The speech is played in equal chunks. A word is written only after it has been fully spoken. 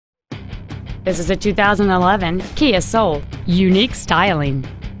This is a 2011 Kia Soul. Unique styling.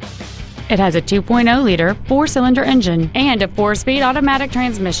 It has a 2.0-liter four-cylinder engine and a 4-speed automatic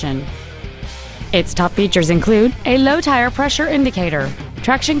transmission. Its top features include a low tire pressure indicator,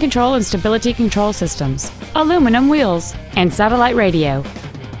 traction control and stability control systems, aluminum wheels, and satellite radio.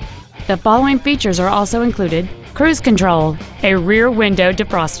 The following features are also included: cruise control, a rear window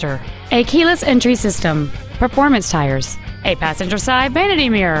defroster, a keyless entry system, performance tires, a passenger side vanity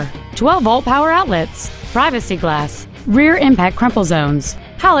mirror, 12-volt power outlets, privacy glass, rear impact crumple zones,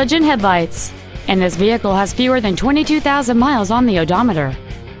 halogen headlights, and this vehicle has fewer than 22,000 miles on the odometer.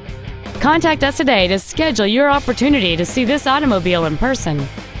 Contact us today to schedule your opportunity to see this automobile in person.